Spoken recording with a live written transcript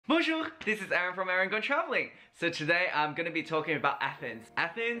Bonjour, this is Aaron from Aaron Gone Traveling. So today I'm going to be talking about Athens.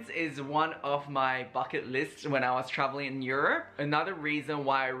 Athens is one of my bucket lists when I was traveling in Europe. Another reason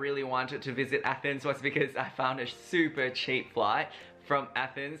why I really wanted to visit Athens was because I found a super cheap flight from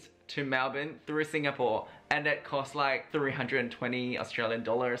Athens to Melbourne through Singapore, and that cost like 320 Australian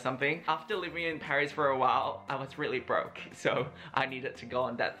dollar or something. After living in Paris for a while, I was really broke, so I needed to go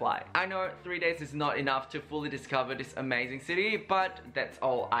on that flight. I know 3 days is not enough to fully discover this amazing city, but that's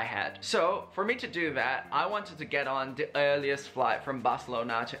all I had. So for me to do that, I wanted to get on the earliest flight from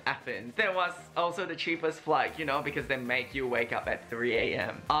Barcelona to Athens. That was also the cheapest flight, you know, because they make you wake up at 3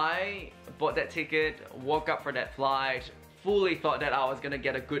 AM. I bought that ticket, woke up for that flight, fully thought that I was gonna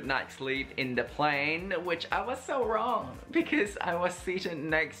get a good night's sleep in the plane, which I was so wrong because I was seated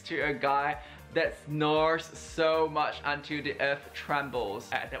next to a guy that snores so much until the earth trembles.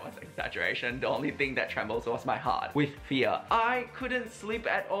 That was exaggeration. The only thing that trembles was my heart with fear. I couldn't sleep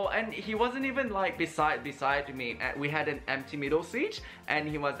at all, and he wasn't even like beside me. We had an empty middle seat and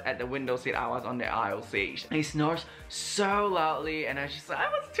he was at the window seat. I was on the aisle seat. He snores so loudly and I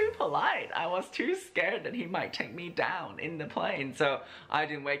was too polite. I was too scared that he might take me down in the plane, so I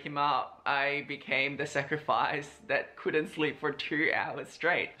didn't wake him up. I became the sacrifice that couldn't sleep for 2 hours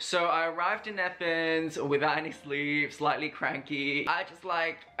straight. So I arrived in Athens without any sleep, slightly cranky. I just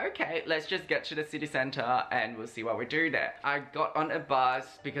like, okay, let's just get to the city center and we'll see what we do there. I got on a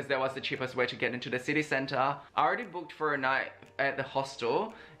bus because that was the cheapest way to get into the city center. I already booked for a night at the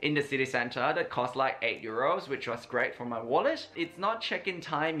hostel in the city center that cost like 8 euros, which was great for my wallet. It's not check-in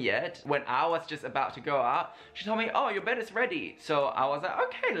time yet. When I was just about to go out, she told me, oh, your bed is ready. So I was like,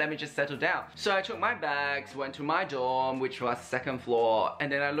 okay, let me just settle down. So I took my bags, went to my dorm, which was 2nd floor,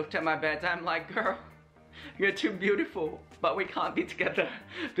 and then I looked at my bed and I'm like, girl, you're too beautiful, but we can't be together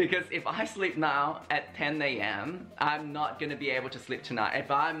because if I sleep now at 10 AM, I'm not gonna be able to sleep tonight.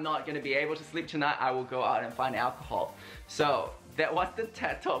 If I'm not gonna be able to sleep tonight, I will go out and find alcohol. So that was the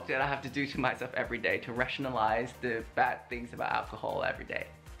TED talk that I have to do to myself every day to rationalize the bad things about alcohol every day.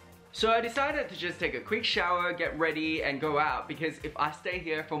 So I decided to just take a quick shower, get ready, and go out because if I stay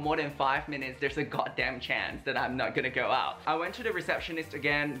here for more than 5 minutes, there's a goddamn chance that I'm not gonna go out. I went to the receptionist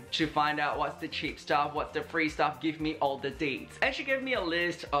again to find out what's the cheap stuff, what's the free stuff, give me all the deets. And she gave me a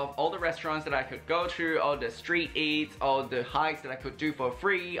list of all the restaurants that I could go to, all the street eats, all the hikes that I could do for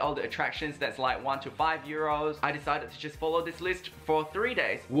free, all the attractions that's like 1 to 5 euros. I decided to just follow this list for 3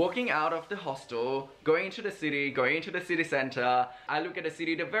 days. Walking out of the hostel, going into the city center, I look at the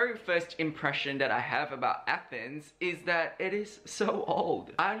city, the very first impression that I have about Athens is that it is so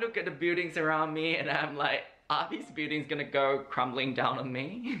old. I look at the buildings around me and I'm like, are these buildings gonna go crumbling down on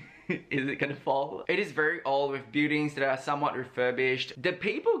me? Is it gonna fall? It is very old with buildings that are somewhat refurbished. The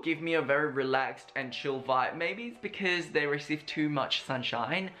people give me a very relaxed and chill vibe. Maybe it's because they receive too much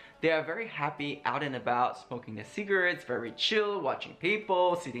sunshine. They are very happy out and about, smoking their cigarettes, very chill, watching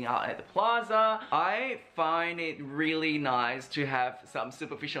people, sitting out at the plaza. I find it really nice to have some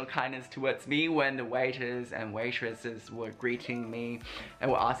superficial kindness towards me when the waiters and waitresses were greeting me and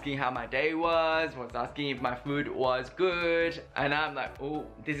were asking how my day was asking if my food was good. And I'm like, oh,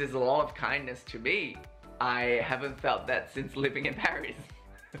 this is a lot of kindness to me. I haven't felt that since living in Paris.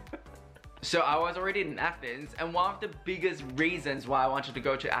 So I was already in Athens, and one of the biggest reasons why I wanted to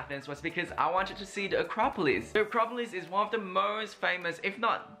go to Athens was because I wanted to see the Acropolis. The Acropolis is one of the most famous, if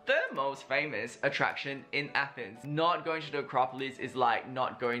not the most famous attraction in Athens. Not going to the Acropolis is like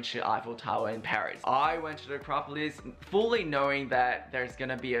not going to Eiffel Tower in Paris. I went to the Acropolis fully knowing that there's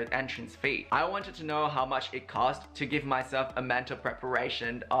gonna be an entrance fee. I wanted to know how much it cost to give myself a mental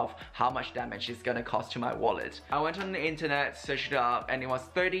preparation of how much damage it's gonna cost to my wallet. I went on the internet, searched it up, and it was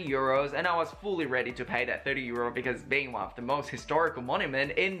 30 euros, and I was fully ready to pay that 30 euro because being one of the most historical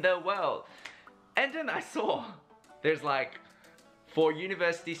monuments in the world. And then I saw there's like, for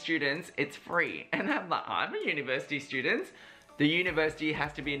university students, it's free. And I'm like, I'm a university student. The university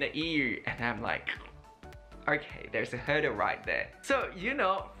has to be in the EU. And I'm like, okay, there's a hurdle right there. So, you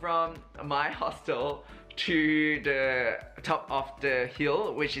know, from my hostel to the top of the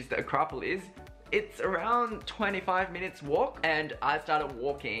hill, which is the Acropolis, it's around 25 minutes walk. And I started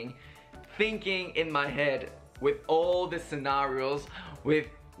walking, thinking in my head with all the scenarios, with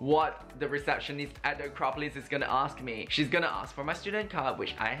what the receptionist at the Acropolis is gonna ask me. She's gonna ask for my student card,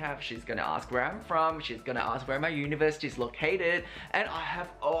 which I have. She's gonna ask where I'm from. She's gonna ask where my university is located. And I have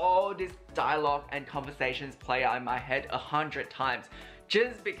all this dialogue and conversations play out in my head 100 times.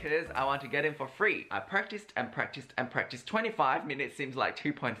 Just because I want to get in for free. I practiced and practiced and practiced. 25 minutes seems like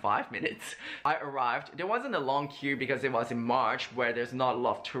 2.5 minutes. I arrived. There wasn't a long queue because it was in March where there's not a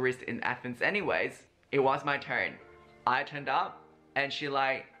lot of tourists in Athens anyways. It was my turn. I turned up and she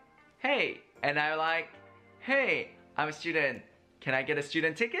like hey. And I'm like, hey, I'm a student. Can I get a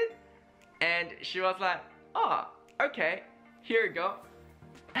student ticket? And she was like, oh, okay, here you go.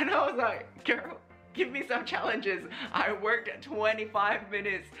 And I was like, girl, give me some challenges. I worked 25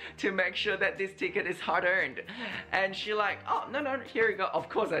 minutes to make sure that this ticket is hard earned. And she like, oh, no, here you go. Of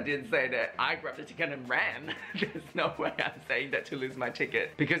course I didn't say that. I grabbed the ticket and ran. There's no way I'm saying that to lose my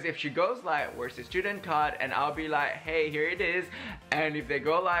ticket. Because if she goes like, where's the student card? And I'll be like, hey, here it is. And if they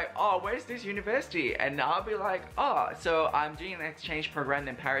go like, oh, where's this university? And I'll be like, oh, so I'm doing an exchange program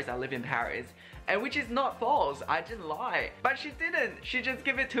in Paris. I live in Paris. And which is not false, I didn't lie. But she didn't, she just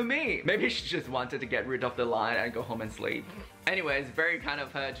gave it to me. Maybe she just wanted to get rid of the line and go home and sleep. Anyways, very kind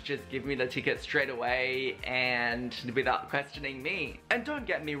of her to just give me the ticket straight away and without questioning me. And don't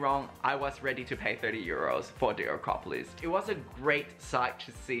get me wrong, I was ready to pay 30 euros for the Acropolis. It was a great sight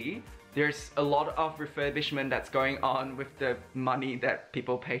to see. There's a lot of refurbishment that's going on with the money that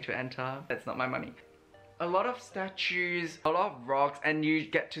people pay to enter. That's not my money. A lot of statues, a lot of rocks, and you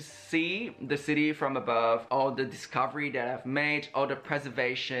get to see the city from above, all the discovery that I've made, all the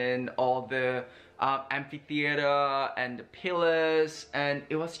preservation, all the amphitheatre and the pillars, and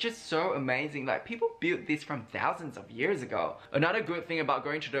it was just so amazing. Like, people built this from thousands of years ago. Another good thing about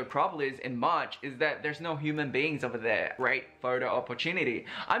going to the Acropolis in March is that there's no human beings over there. Great photo opportunity.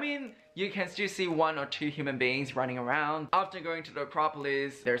 I mean, you can still see 1 or 2 human beings running around. After going to the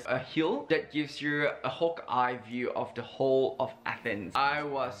Acropolis, there's a hill that gives you a hawk eye view of the whole of Athens. I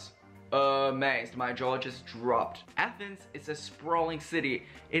was amazed, my jaw just dropped. Athens is a sprawling city.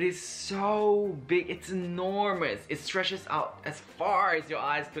 It is so big, it's enormous. It stretches out as far as your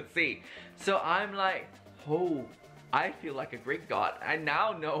eyes could see. So I'm like, oh, I feel like a Greek god. I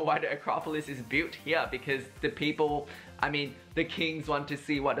now know why the Acropolis is built here, because the people, I mean, the kings want to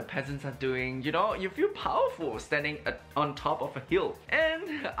see what the peasants are doing. You know, you feel powerful standing on top of a hill.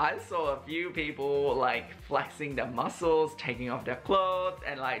 And I saw a few people like flexing their muscles, taking off their clothes,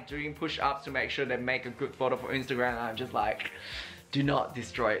 and like doing push-ups to make sure they make a good photo for Instagram. And I'm just like, do not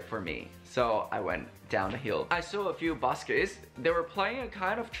destroy it for me. So I went down the hill. I saw a few buskers. They were playing a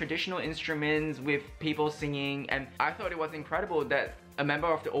kind of traditional instruments with people singing, and I thought it was incredible that a member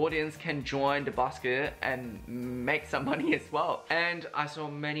of the audience can join the busker and make some money as well. And I saw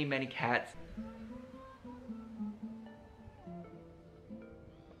many cats.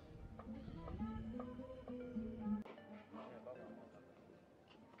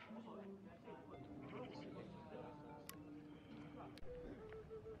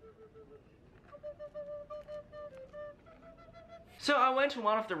 So I went to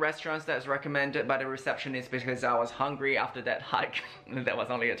one of the restaurants that's recommended by the receptionist because I was hungry after that hike. That was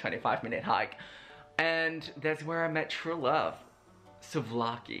only a 25-minute hike. And that's where I met true love.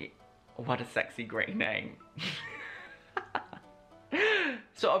 Souvlaki. What a sexy Greek name.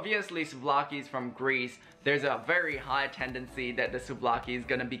 So obviously souvlaki is from Greece. There's a very high tendency that the souvlaki is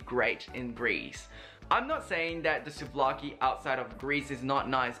gonna be great in Greece. I'm not saying that the souvlaki outside of Greece is not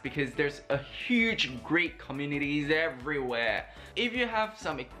nice, because there's a huge Greek communities everywhere. If you have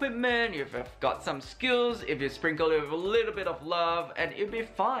some equipment, if you've got some skills, if you sprinkle it with a little bit of love, and it'll be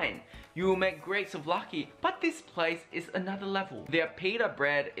fine. You will make great souvlaki, but this place is another level. Their pita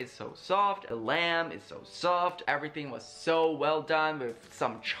bread is so soft, the lamb is so soft, everything was so well done with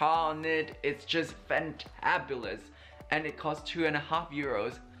some char on it. It's just fantabulous, and it costs 2.5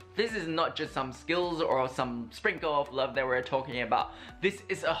 euros. This is not just some skills or some sprinkle of love that we're talking about. This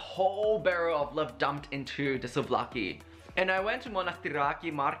is a whole barrel of love dumped into the souvlaki. And I went to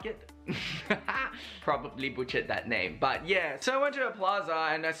Monastiraki market. Probably butchered that name, but yeah. So I went to a plaza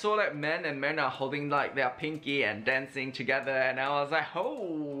and I saw that men are holding like their pinky and dancing together, and I was like,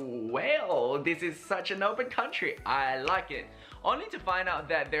 oh, well, this is such an open country. I like it. Only to find out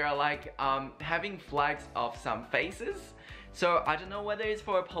that they're like having flags of some faces. So I don't know whether it's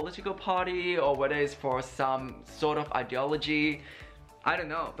for a political party or whether it's for some sort of ideology. I don't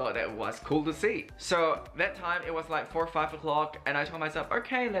know, thought that was cool to see. So that time it was like 4 or 5 o'clock, and I told myself,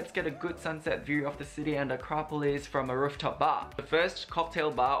 okay, let's get a good sunset view of the city and the Acropolis from a rooftop bar. The first cocktail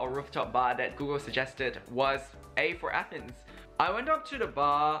bar or rooftop bar that Google suggested was A for Athens. I went up to the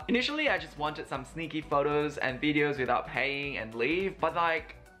bar. Initially I just wanted some sneaky photos and videos without paying and leave, but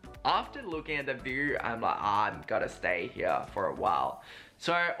like, after looking at the view, I'm like, I'm gonna stay here for a while.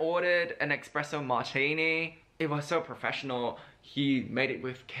 So I ordered an espresso martini. It was so professional. He made it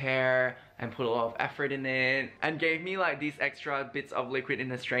with care and put a lot of effort in it, and gave me like these extra bits of liquid in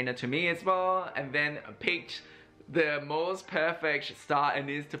the strainer to me as well, and then picked the most perfect start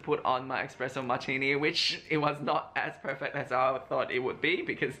anise to put on my espresso martini, which it was not as perfect as I thought it would be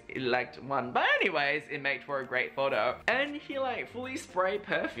because it lacked one. But anyways, it made for a great photo. And he like fully sprayed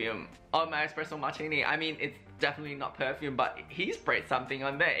perfume on my espresso martini. I mean, it's definitely not perfume, but he sprayed something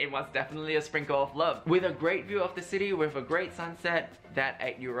on there. It was definitely a sprinkle of love. With a great view of the city, with a great sunset, that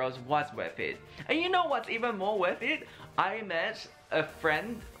 €8 was worth it. And you know what's even more worth it? I met a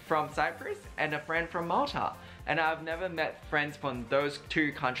friend from Cyprus and a friend from Malta. And I've never met friends from those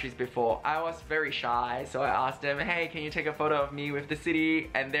two countries before. I was very shy, so I asked them, hey, can you take a photo of me with the city?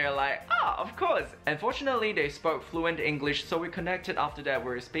 And they're like, ah, of course. Unfortunately, they spoke fluent English, so we connected after that.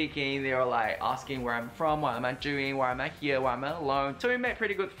 We were speaking, they were like asking where I'm from, what am I doing, why am I here, why am I alone? So we made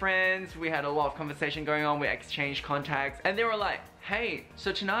pretty good friends, we had a lot of conversation going on, we exchanged contacts, and they were like, hey,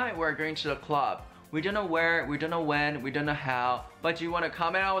 so tonight we're going to the club. We don't know where, we don't know when, we don't know how, but do you want to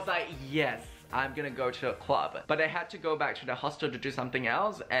come? And I was like, yes, I'm gonna go to a club. But I had to go back to the hostel to do something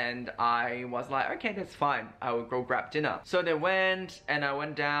else, and I was like, okay, that's fine, I will go grab dinner. So they went, and I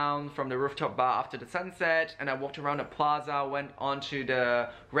went down from the rooftop bar after the sunset, and I walked around the plaza, went onto the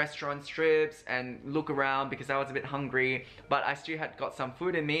restaurant strips and look around because I was a bit hungry, but I still had got some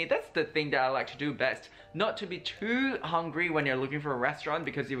food in me. That's the thing that I like to do best. Not to be too hungry when you're looking for a restaurant,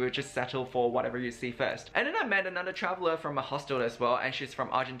 because you will just settle for whatever you see first. And then I met another traveler from a hostel as well, and she's from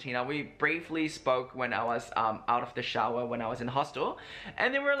Argentina. We briefly spoke when I was out of the shower when I was in hostel,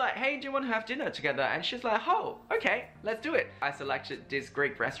 and then we were like, hey, do you want to have dinner together? And she's like, oh, okay, let's do it. I selected this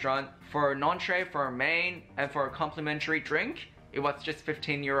Greek restaurant for an entree, for a main, and for a complimentary drink. It was just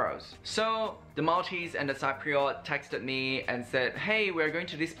 €15. So the Maltese and the Cypriot texted me and said, hey, we're going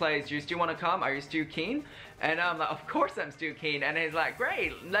to this place, do you still want to come? Are you still keen? And I'm like, of course I'm still keen. And he's like,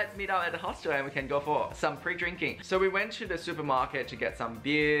 great, let's meet up at the hostel and we can go for some pre-drinking. So we went to the supermarket to get some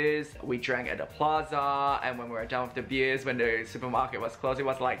beers. We drank at the plaza, and when we were done with the beers, when the supermarket was closed, it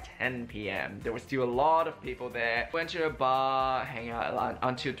was like 10 p.m. There was still a lot of people there. Went to a bar, hang out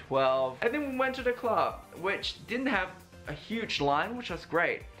until 12. And then we went to the club, which didn't have a huge line, which was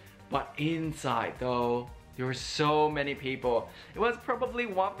great, but inside though, there were so many people. It was probably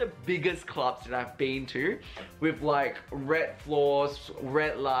one of the biggest clubs that I've been to, with like red floors,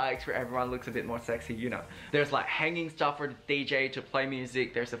 red lights, where everyone looks a bit more sexy, you know. There's like hanging stuff for the DJ to play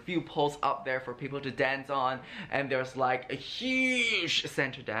music, there's a few poles up there for people to dance on, and there's like a huge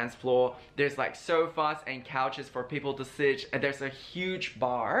center dance floor. There's like sofas and couches for people to sit, and there's a huge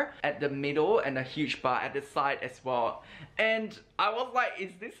bar at the middle and a huge bar at the side as well. And I was like,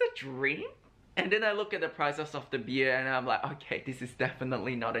 is this a dream? And then I look at the prices of the beer and I'm like, okay, this is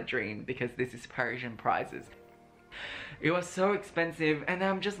definitely not a dream, because this is Parisian prices. It was so expensive, and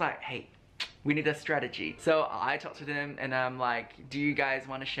I'm just like, hey, we need a strategy. So I talked to them and I'm like, do you guys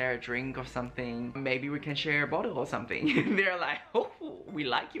want to share a drink or something? Maybe we can share a bottle or something. They're like, oh, we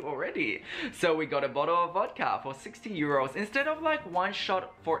like you already. So we got a bottle of vodka for €60 instead of like one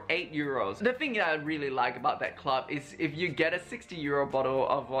shot for €8. The thing that I really like about that club is if you get a €60 bottle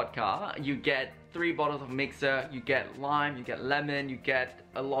of vodka, you get 3 bottles of mixer, you get lime, you get lemon, you get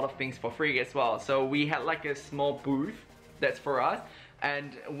a lot of things for free as well. So we had like a small booth that's for us.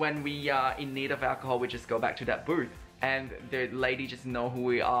 And when we are in need of alcohol, we just go back to that booth, and the lady just know who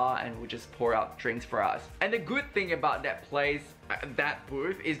we are and will just pour out drinks for us. And the good thing about that place, that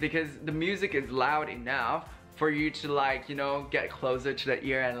booth, is because the music is loud enough for you to like, you know, get closer to the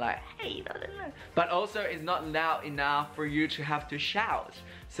ear and like, hey, but also it's not loud enough for you to have to shout.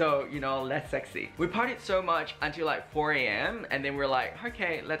 So, you know, less sexy. We partied so much until like 4 a.m. and then we're like,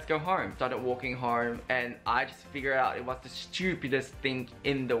 okay, let's go home. Started walking home, and I just figured out it was the stupidest thing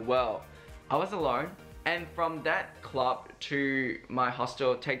in the world. I was alone, and from that club to my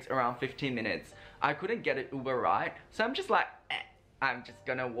hostel takes around 15 minutes. I couldn't get an Uber ride, so I'm just like, I'm just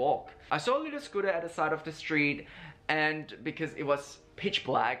gonna walk. I saw a little scooter at the side of the street, and because it was pitch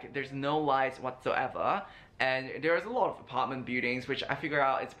black, there's no lights whatsoever, and there's a lot of apartment buildings, which I figure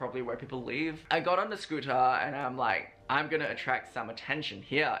out it's probably where people live. I got on the scooter and I'm like, I'm gonna attract some attention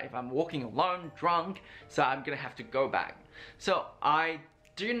here if I'm walking alone, drunk, so I'm gonna have to go back. So I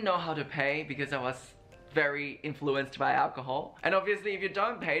didn't know how to pay because I was very influenced by alcohol. And obviously if you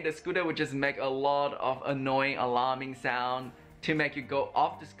don't pay, the scooter would just make a lot of annoying alarming sound to make you go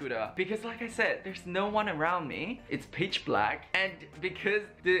off the scooter, because like I said, there's no one around me, it's pitch black, and because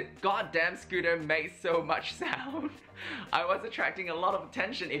the goddamn scooter makes so much sound, I was attracting a lot of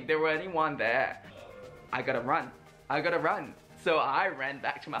attention if there were anyone there. I gotta run. So I ran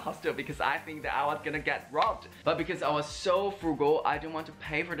back to my hostel because I think that I was gonna get robbed. But because I was so frugal, I didn't want to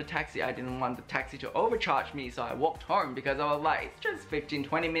pay for the taxi. I didn't want the taxi to overcharge me, so I walked home because I was like, it's just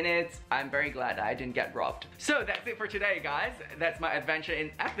 15-20 minutes. I'm very glad I didn't get robbed. So that's it for today, guys. That's my adventure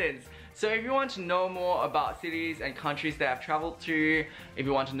in Athens. So if you want to know more about cities and countries that I've traveled to, if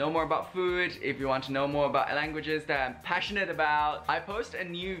you want to know more about food, if you want to know more about languages that I'm passionate about, I post a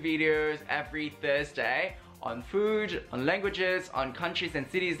new videos every Thursday on food, on languages, on countries and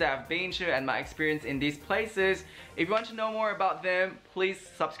cities that I've been to and my experience in these places. If you want to know more about them, please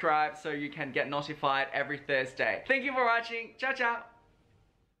subscribe so you can get notified every Thursday. Thank you for watching. Ciao, ciao.